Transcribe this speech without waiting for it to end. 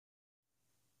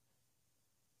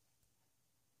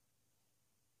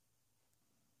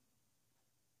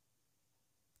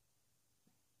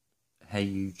Hey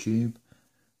YouTube,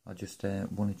 I just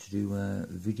wanted to do a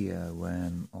video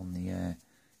on the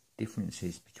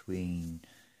differences between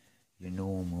your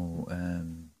normal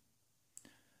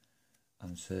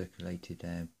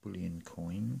uncirculated bullion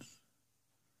coins.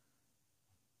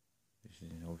 This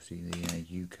is obviously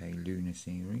the UK Lunar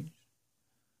series,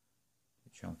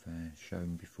 which I've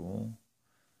shown before.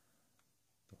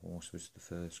 The horse was the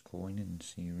first coin in the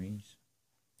series,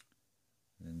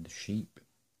 and then the sheep,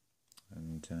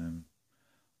 and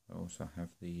I also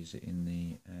have these in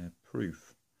the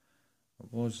proof. I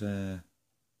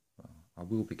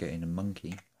will be getting a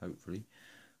monkey, hopefully,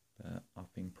 but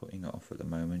I've been putting it off at the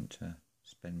moment to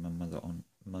spend my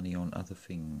money on other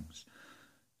things.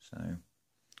 So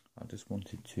I just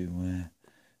wanted to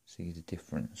see the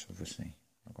difference. Obviously,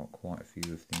 I've got quite a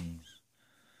few of these,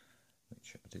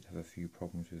 which I did have a few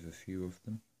problems with a few of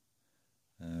them,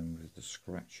 with the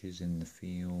scratches in the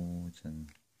field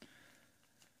and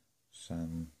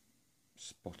some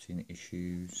spotting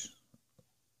issues.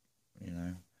 You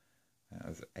know, out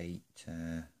of 8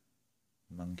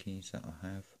 monkeys that I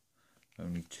have,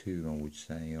 only 2 I would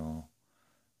say are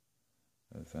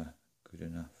of a good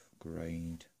enough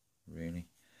grade, really,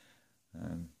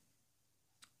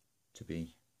 to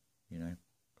be, you know,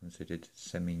 considered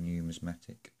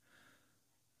semi-numismatic.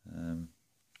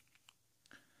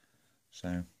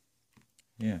 So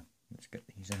yeah, let's get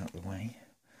these out of the way.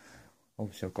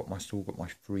 Obviously, I've still got my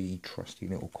 3 trusty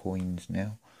little coins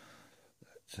now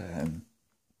that I'm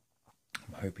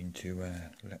hoping to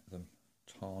let them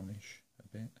tarnish a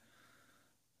bit,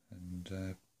 and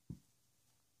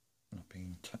I've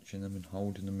been touching them and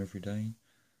holding them every day,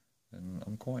 and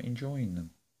I'm quite enjoying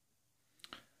them.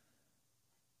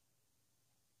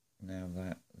 Now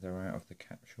that they're out of the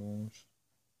capsules,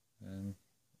 I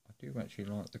do actually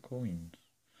like the coins,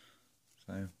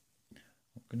 so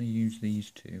I'm going to use these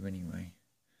 2 anyway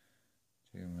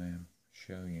to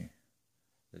show you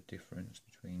the difference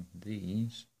between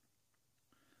these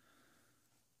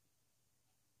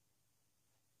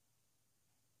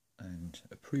and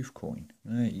a proof coin.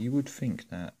 Now, you would think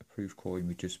that a proof coin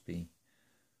would just be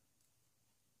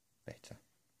better.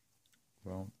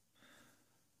 Well,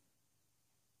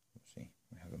 let's see,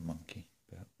 we have a monkey,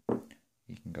 but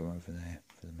you can go over there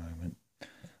for the moment.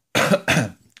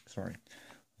 Sorry.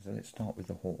 So let's start with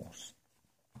the horse,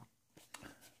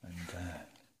 and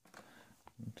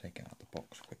I'll take it out of the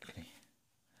box quickly.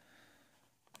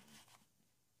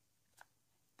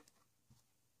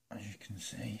 As you can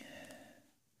see,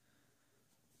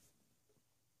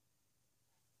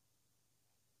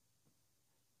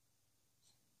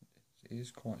 it is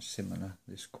quite similar,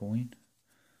 this coin,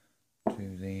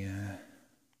 to the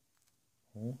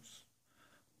horse.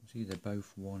 See, they're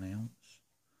both 1 ounce.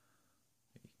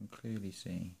 But you can clearly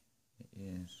see it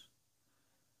is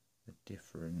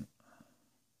different.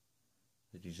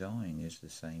 The design is the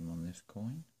same on this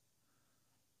coin.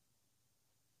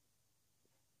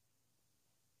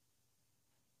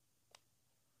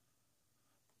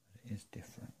 But it is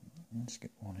different. Let's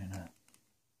get one in a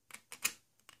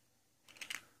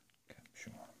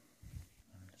capsule.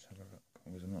 Let's have a look.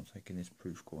 Because I'm not taking this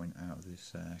proof coin out of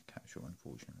this capsule,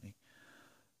 unfortunately.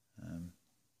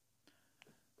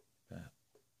 But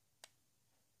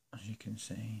as you can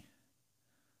see,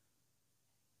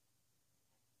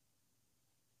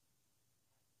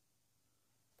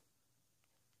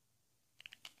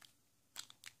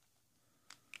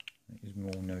 it is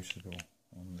more noticeable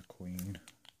on the queen,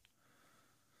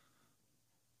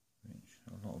 which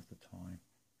a lot of the time,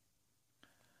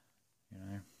 you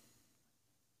know.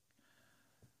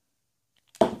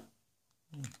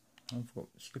 I've got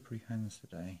slippery hands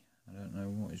today. I don't know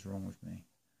what is wrong with me.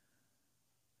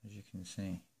 As you can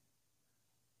see,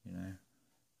 you know,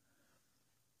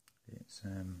 it's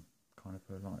kind of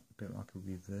a bit like a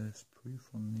reverse proof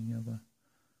on the other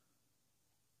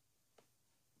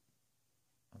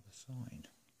side,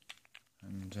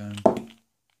 and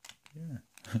yeah.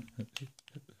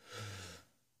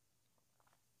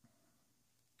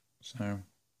 So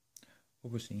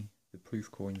obviously the proof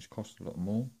coins cost a lot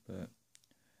more, but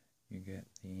you get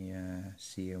the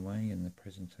COA and the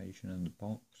presentation and the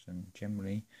box, and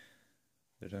generally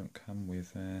they don't come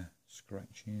with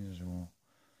scratches or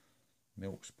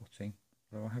milk spotting.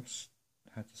 Although I have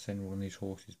had to send one of these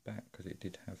horses back because it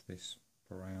did have this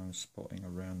brown spotting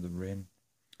around the rim.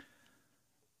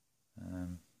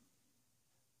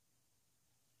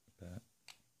 But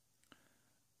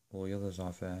all the others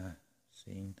I've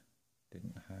seen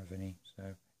didn't have any, so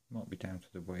it might be down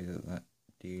to the way that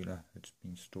dealer had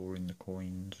been storing the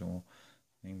coins or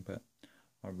thing, but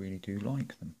I really do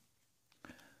like them.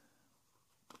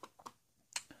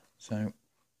 So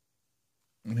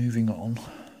moving on,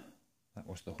 that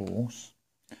was the horse.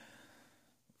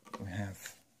 We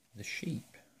have the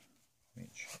sheep,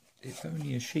 which it's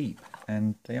only a sheep,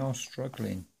 and they are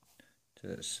struggling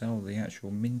to sell the actual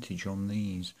mintage on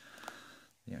these,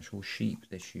 the actual sheep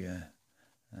this year.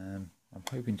 I'm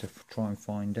hoping to try and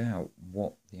find out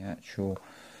what the actual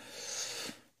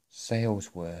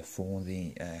sales were for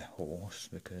the horse,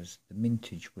 because the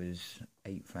mintage was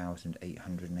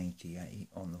 8,888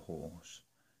 on the horse,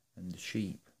 and the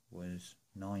sheep was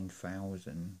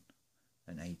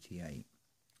 9,088.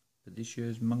 But this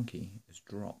year's monkey has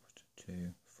dropped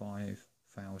to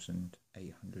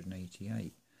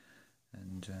 5,888,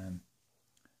 and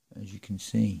as you can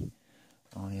see,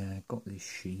 I got this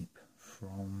sheep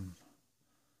from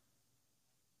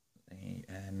the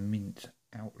mint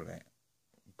outlet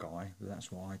guy.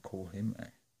 That's why I call him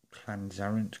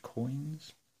Clanzarant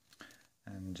Coins,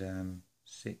 and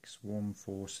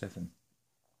 6147.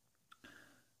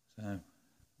 So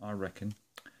I reckon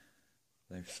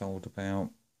they've sold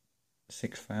about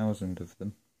 6,000 of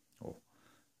them,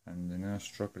 and they're now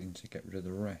struggling to get rid of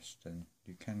the rest, and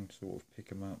you can sort of pick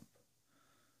them up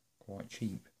quite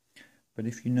cheap. But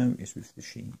if you notice with the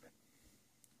sheep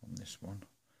on this one,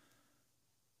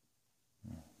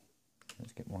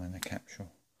 let's get one in a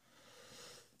capsule.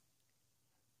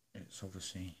 It's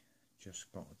obviously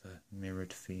just got the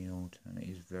mirrored field, and it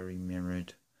is very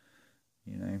mirrored,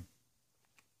 you know.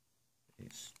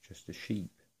 It's just a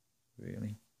sheep,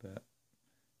 really, but,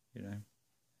 you know,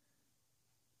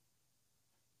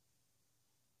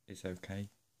 it's okay.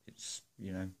 It's,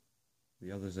 you know,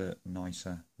 the others are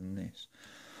nicer than this.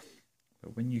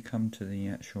 But when you come to the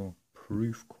actual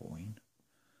proof coin,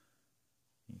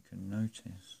 you can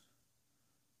notice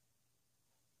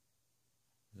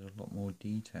there's a lot more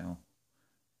detail,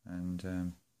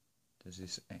 and there's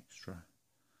this extra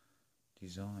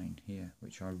design here,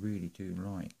 which I really do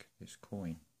like. This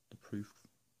coin, the proof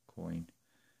coin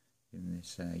in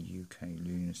this UK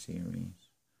Lunar series.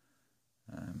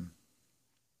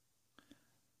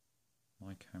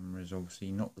 My camera is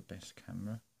obviously not the best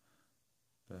camera,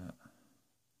 but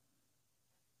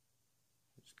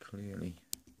it's clearly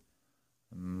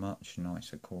a much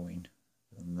nicer coin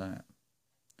than that.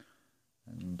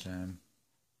 And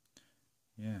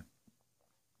yeah,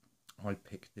 I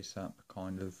picked this up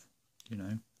kind of, you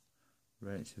know,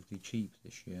 relatively cheap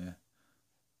this year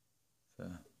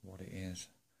for what it is,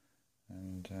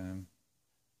 and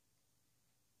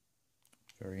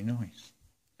very nice.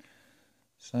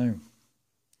 So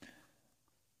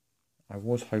I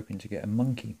was hoping to get a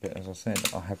monkey, but as I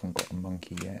said, I haven't got a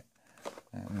monkey yet,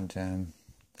 and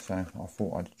so I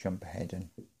thought I'd jump ahead and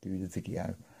do the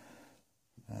video.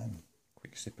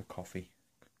 Quick sip of coffee,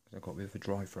 because I've got a bit of a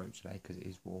dry throat today because it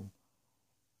is warm.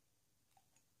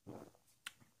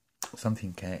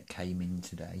 Something came in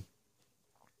today,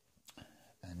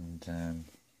 and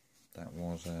that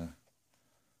was a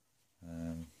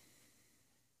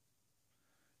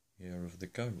Year of the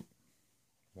Goat,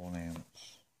 1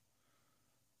 ounce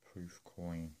proof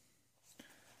coin,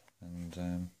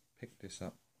 and picked this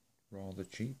up rather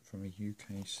cheap from a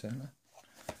UK seller.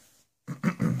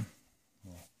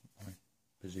 Well, I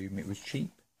presume it was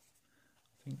cheap.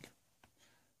 I think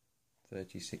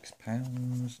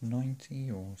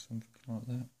 £36.90 or something like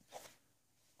that.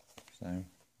 So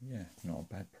yeah, not a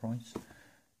bad price.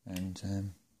 And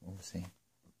obviously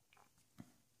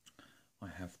I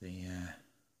have the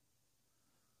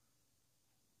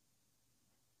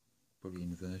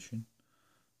bullion version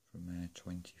from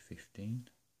 2015,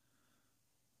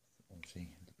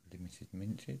 obviously limited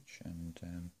mintage, and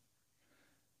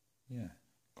yeah,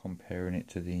 comparing it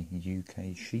to the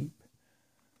UK sheep,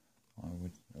 I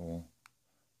would, or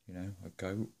you know, a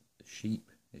goat, a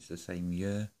sheep, it's the same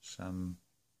year. Some,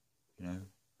 you know,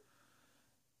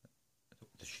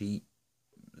 the sheep,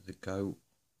 the goat,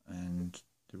 and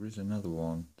there is another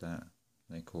one that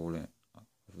they call it, off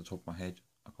the top of my head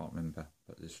I can't remember,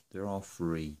 but there are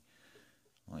 3,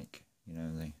 like, you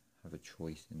know, they have a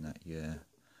choice in that year.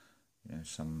 You know,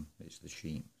 some it's the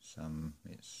sheep, some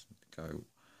it's the goat,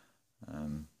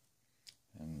 and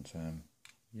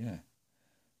yeah,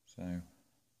 so,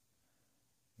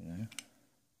 you know,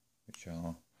 which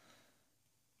are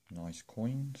nice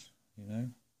coins. You know,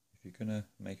 if you're gonna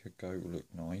make a goat look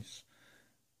nice,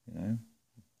 you know,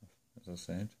 as I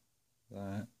said,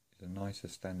 that is a nicer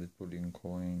standard bullion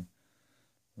coin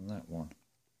than that one,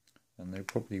 and they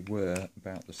probably were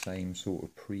about the same sort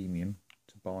of premium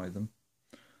to buy them,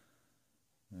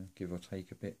 give or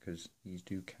take a bit, because these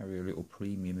do carry a little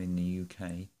premium in the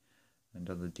UK and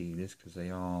other dealers, because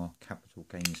they are capital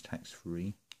gains tax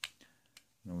free,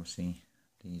 and obviously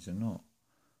these are not.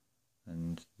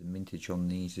 and the mintage on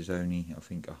these is only, I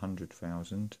think,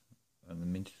 100,000, and the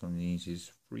mintage on these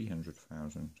is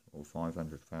 300,000 or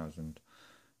 500,000.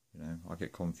 You know, I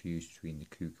get confused between the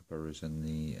kookaburras and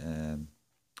the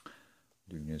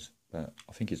lunars, but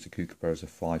I think it's the kookaburras are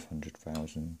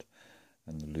 500,000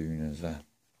 and the lunars are.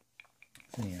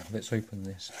 So yeah, let's open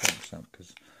this box up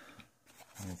because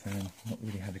I've not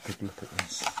really had a good look at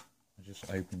this. I just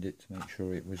opened it to make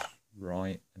sure it was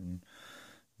right, and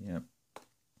yeah,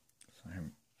 so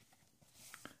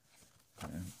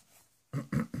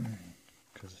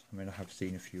because I mean I have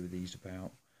seen a few of these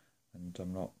about, and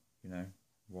I'm not, you know,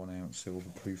 1 ounce silver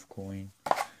proof coin.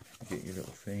 You get your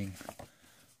little thing.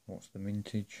 What's the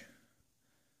mintage?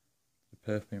 The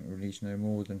Perth Mint released no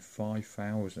more than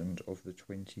 5,000 of the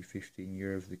 2015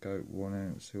 Year of the Goat 1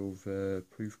 ounce silver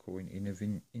proof coin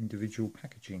in individual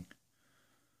packaging.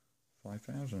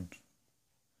 5,000.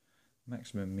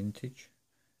 Maximum mintage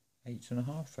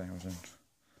 8,500.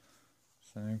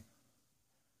 So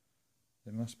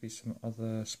there must be some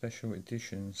other special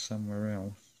editions somewhere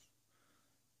else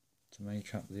to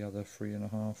make up the other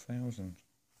 3,500.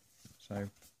 So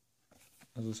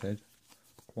as I said,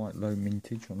 quite low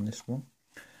mintage on this one,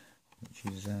 which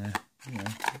is you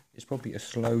know, it's probably a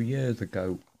slow year, the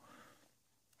goat.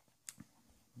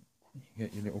 You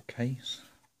get your little case,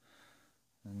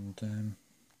 and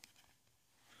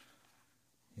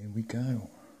here we go.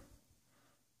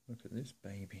 Look at this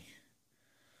baby.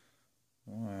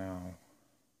 Wow.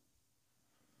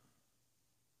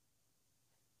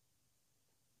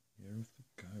 Year of the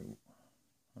Goat.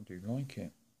 I do like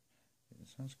it. It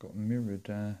has got mirrored,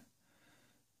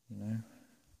 you know,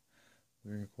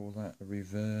 we call that a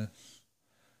reverse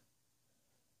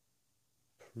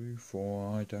proof, or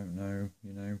I don't know,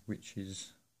 you know, which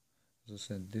is, as I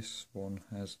said, this one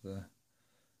has the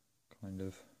kind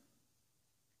of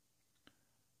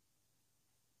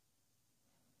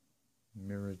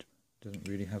mirrored, doesn't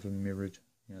really have a mirrored,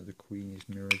 you know, the queen is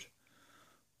mirrored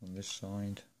on this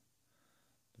side,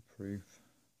 the proof,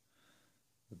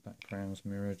 the background's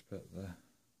mirrored, but the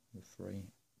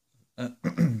frame,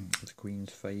 the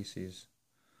queen's face is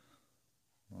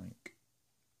like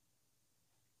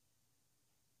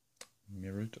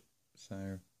mirrored,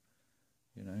 so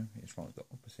you know, it's like the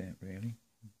opposite really.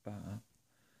 But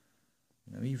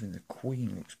you know, even the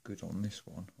queen looks good on this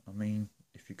one. I mean,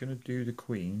 if you're going to do the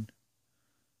queen,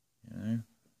 you know,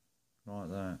 like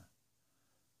that,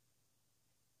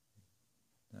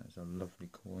 that is a lovely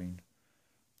coin,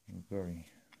 and very,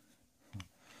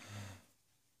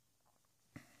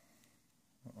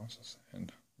 as I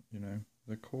said, you know,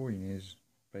 the coin is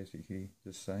basically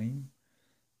the same,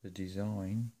 the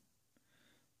design,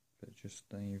 but just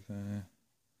they've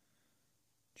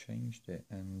changed it,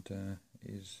 and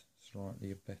is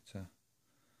slightly a better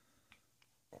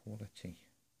quality,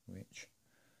 which,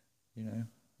 you know,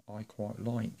 I quite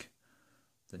like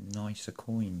the nicer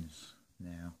coins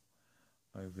now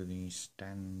over these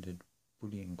standard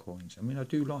bullion coins. I mean, I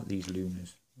do like these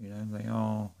lunars, you know, they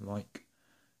are like,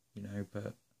 you know,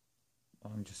 but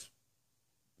I'm just,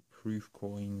 proof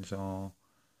coins are,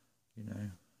 you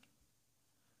know,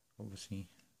 obviously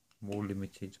more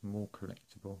limited, more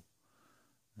collectible,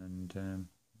 and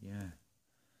yeah,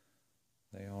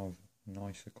 they are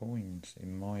nicer coins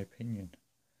in my opinion.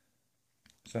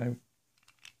 So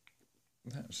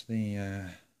that's the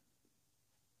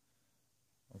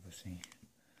obviously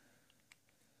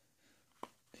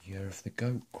the Year of the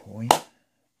Goat coin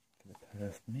for the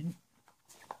Perth Mint.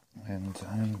 And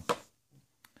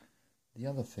the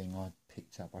other thing I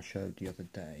picked up, I showed the other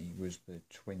day, was the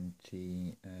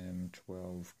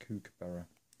 2012 kookaburra.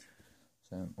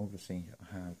 So obviously I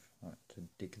have to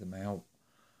dig them out.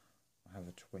 I have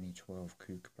a 2012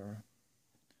 kookaburra,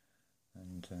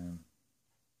 and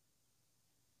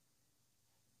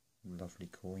lovely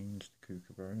coins. The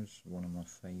kookaburras, one of my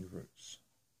favourites.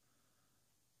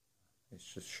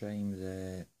 It's a shame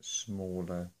they're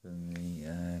smaller than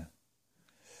the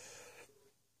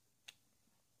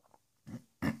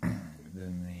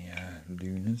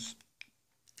lunars,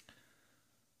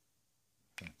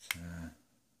 but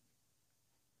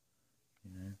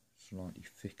you know, slightly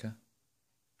thicker.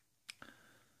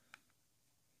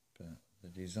 But the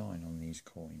design on these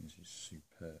coins is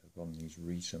superb, on these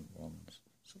recent ones.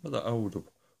 Some of the older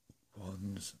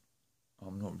ones,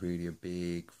 I'm not really a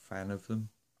big fan of them.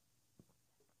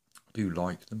 I do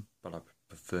like them, but I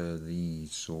prefer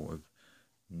these sort of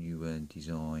newer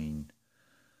design.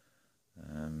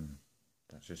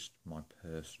 That's just my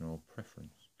personal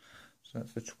preference. So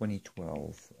that's the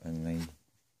 2012, and they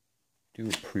do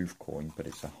a proof coin, but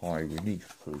it's a high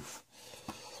relief proof.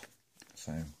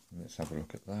 So let's have a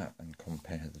look at that and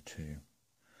compare the two.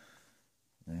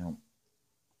 Now,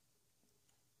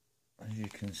 as you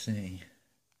can see,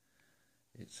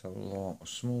 it's a lot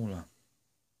smaller.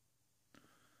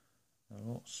 A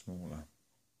lot smaller.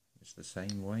 It's the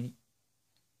same weight,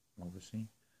 obviously,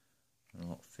 a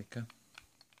lot thicker.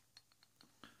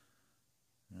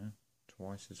 Yeah,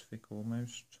 twice as thick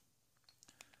almost.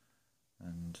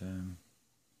 And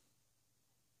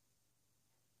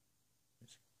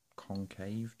it's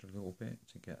concaved a little bit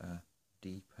to get a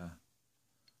deeper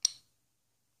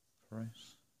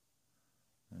press.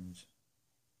 And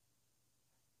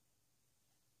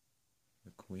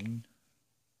the Queen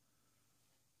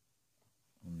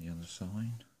on the other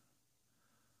side.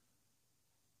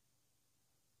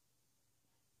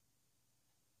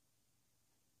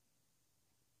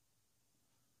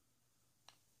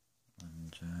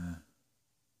 And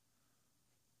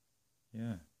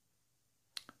yeah,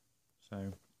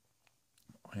 so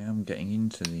I am getting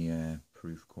into the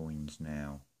proof coins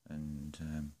now, and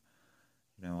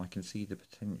you know, I can see the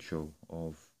potential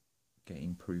of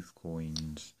getting proof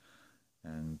coins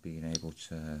and being able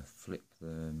to flip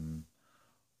them,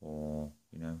 or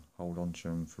you know, hold on to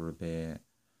them for a bit,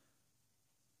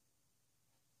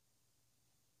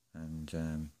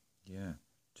 and yeah,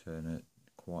 turn it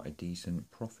quite a decent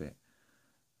profit,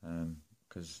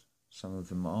 because some of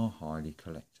them are highly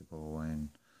collectible and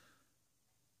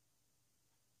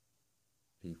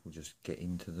people just get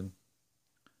into them,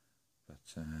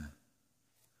 but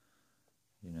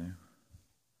you know,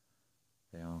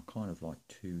 they are kind of like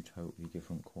two totally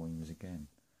different coins again.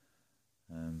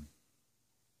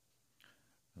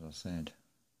 As I said,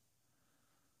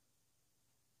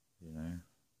 you know,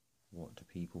 what do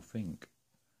people think?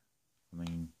 I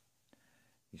mean,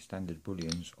 your standard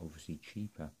bullion's obviously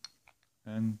cheaper,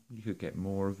 and you could get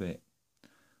more of it,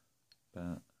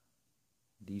 but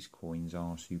these coins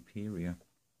are superior,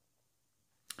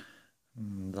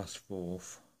 and thus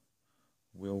forth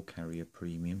will carry a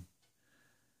premium,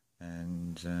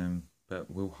 and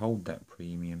but will hold that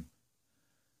premium,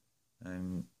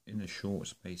 and in a short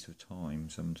space of time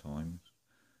sometimes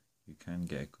you can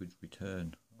get a good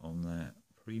return on that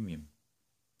premium.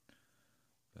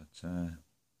 But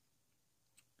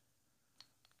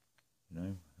you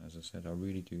know, as I said, I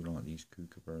really do like these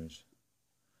kookaburras.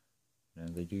 Now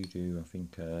they do I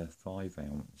think 5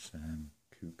 ounce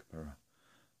kookaburra,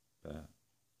 but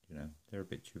you know, they're a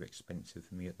bit too expensive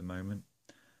for me at the moment.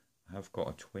 I have got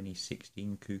a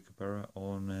 2016 kookaburra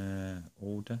on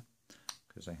order,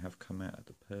 because they have come out at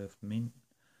the Perth Mint,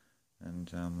 and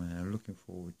I'm looking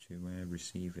forward to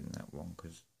receiving that one,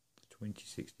 because the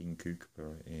 2016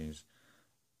 kookaburra is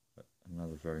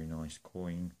another very nice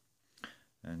coin,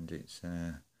 and it's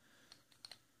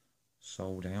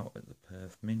sold out at the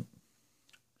Perth Mint,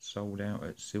 sold out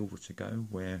at Silver to Go,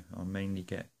 where I mainly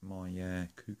get my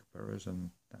kookaburras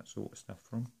and that sort of stuff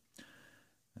from,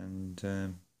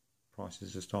 and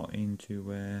prices are starting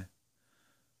to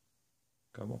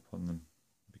go up on them,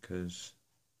 because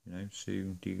you know,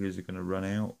 soon dealers are going to run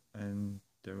out and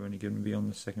they're only going to be on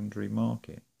the secondary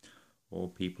market, or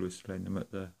people who are selling them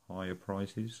at the higher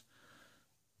prices,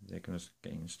 they're going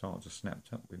to start to snap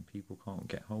up when people can't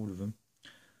get hold of them.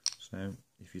 So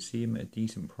if you see them at a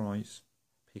decent price,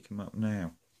 pick them up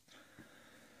now.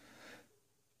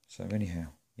 So anyhow,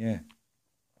 yeah,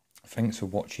 thanks for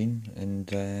watching, and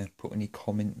put any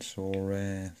comments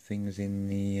or things in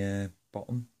the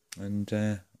bottom, and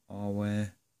I'll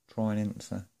try and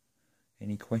answer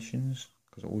any questions,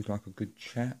 because I always like a good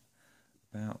chat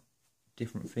about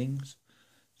different things.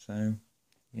 So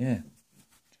yeah,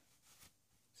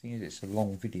 seeing as it's a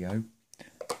long video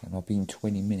and I've been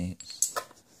 20 minutes,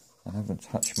 I haven't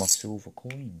touched my silver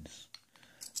coins,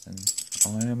 and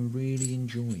I am really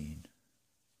enjoying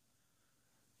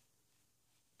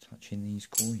touching these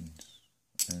coins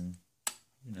and,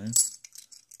 you know,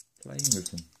 playing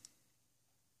with them.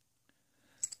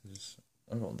 Because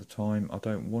a lot of the time I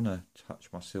don't want to touch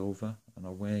my silver, and I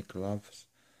wear gloves,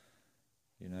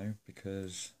 you know,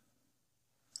 because,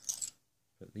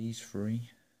 but these three,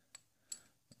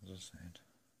 as I said,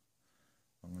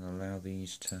 I'm going to allow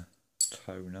these to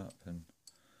tone up, and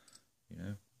you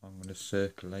know, I'm going to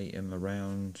circulate them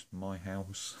around my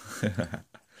house,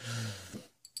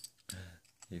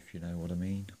 if you know what I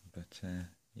mean. But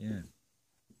yeah,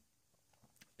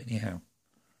 anyhow,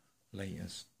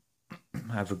 laters.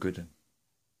 Have a good one.